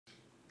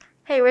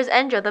Hey, where's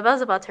Angel? The bell's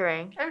about to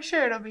ring. I'm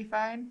sure it'll be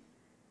fine.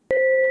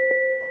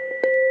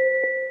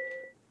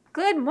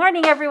 Good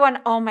morning, everyone.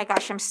 Oh my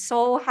gosh, I'm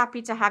so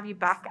happy to have you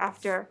back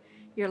after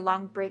your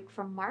long break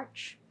from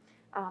March.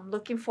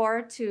 Looking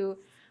forward to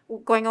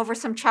going over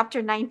some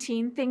chapter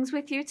 19 things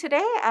with you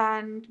today,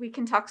 and we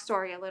can talk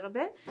story a little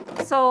bit.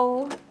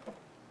 So,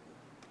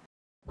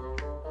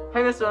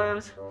 Hey, Miss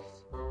Williams.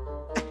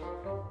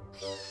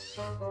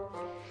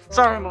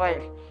 Sorry I'm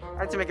late. I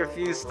had to make a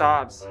few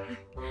stops.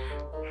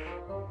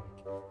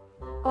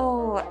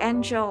 oh,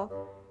 Angel,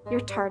 you're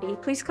tardy.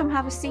 Please come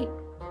have a seat.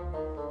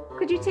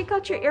 Could you take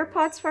out your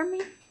earpods for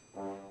me?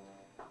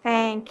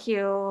 Thank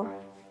you.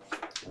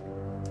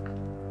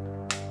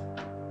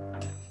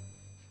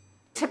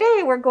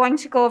 Today we're going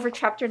to go over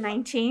chapter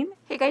 19.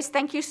 Hey guys,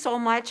 thank you so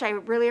much. I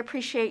really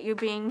appreciate you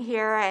being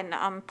here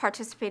and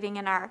participating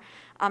in our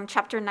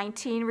chapter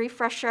 19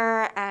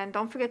 refresher. And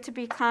don't forget to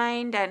be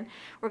kind. And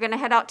we're going to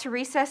head out to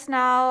recess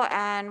now,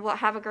 and we'll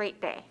have a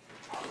great day.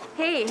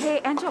 Hey,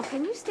 Angel,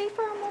 can you stay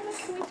for a moment?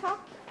 Can we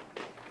talk?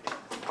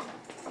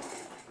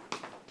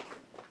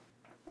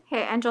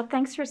 Hey, Angel,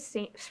 thanks for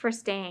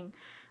staying.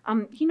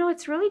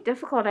 It's really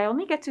difficult. I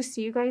only get to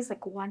see you guys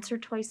like once or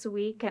twice a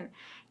week, and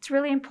it's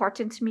really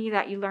important to me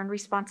that you learn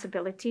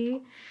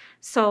responsibility.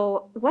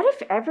 So what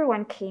if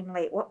everyone came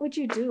late? What would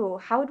you do?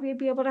 How would we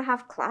be able to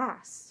have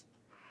class?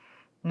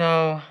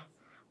 No,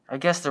 I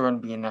guess there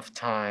wouldn't be enough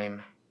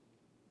time.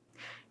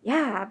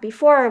 Yeah,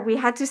 before we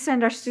had to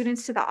send our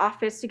students to the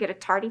office to get a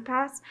tardy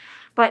pass,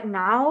 but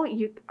now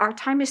our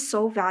time is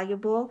so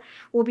valuable.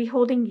 We'll be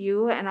holding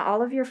you and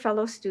all of your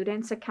fellow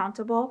students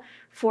accountable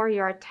for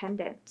your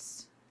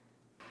attendance.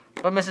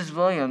 But Mrs.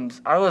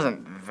 Williams, I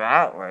wasn't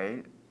that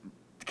late.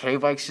 The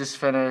K-bikes just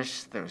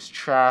finished, there was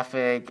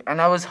traffic,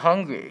 and I was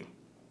hungry.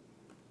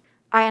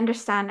 I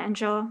understand,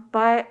 Angel,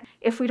 but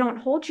if we don't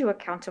hold you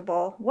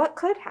accountable, what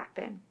could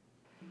happen?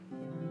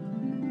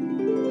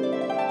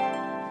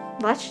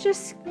 Let's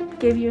just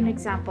give you an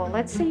example.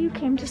 Let's say you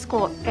came to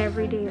school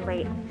every day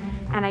late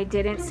and I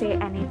didn't say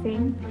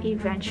anything.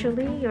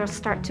 Eventually, you'll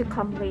start to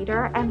come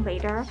later and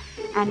later,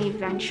 and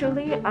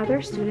eventually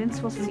other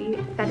students will see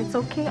that it's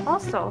okay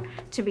also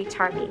to be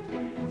tardy.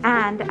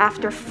 And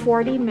after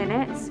 40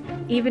 minutes,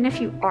 even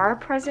if you are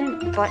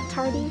present but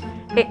tardy,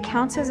 it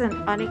counts as an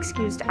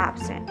unexcused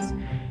absence.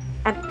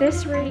 At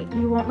this rate,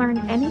 you won't learn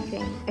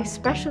anything,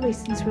 especially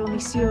since we only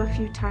see you a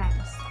few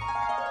times.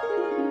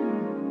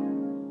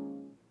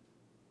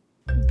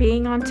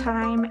 Being on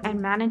time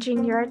and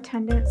managing your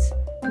attendance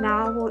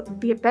now will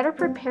better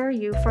prepare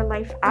you for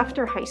life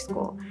after high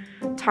school.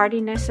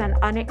 Tardiness and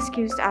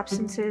unexcused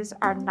absences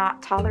are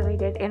not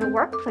tolerated in a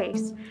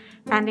workplace.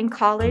 And in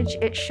college,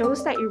 it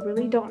shows that you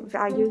really don't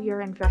value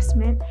your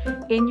investment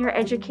in your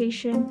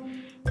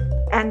education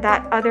and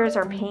that others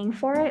are paying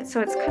for it. So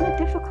it's kind of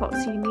difficult.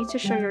 So you need to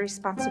show your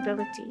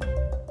responsibility.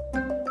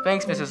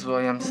 Thanks, Mrs.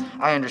 Williams.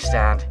 I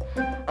understand.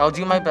 I'll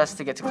do my best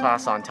to get to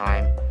class on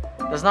time.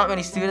 There's not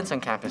many students on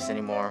campus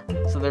anymore,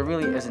 so there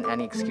really isn't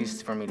any excuse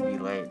for me to be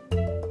late.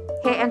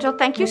 Hey, Angel,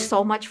 thank you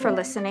so much for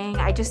listening.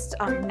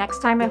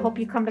 Next time I hope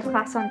you come to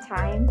class on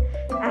time,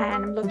 and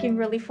I'm looking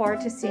really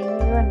forward to seeing you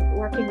and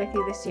working with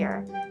you this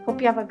year.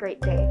 Hope you have a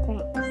great day.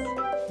 Thanks.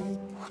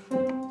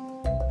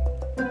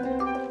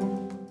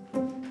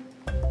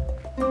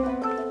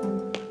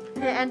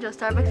 Hey, Angel,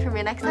 Starbucks for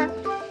me next time?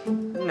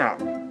 No,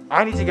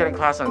 I need to get in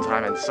class on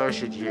time, and so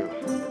should you.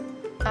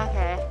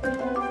 Okay.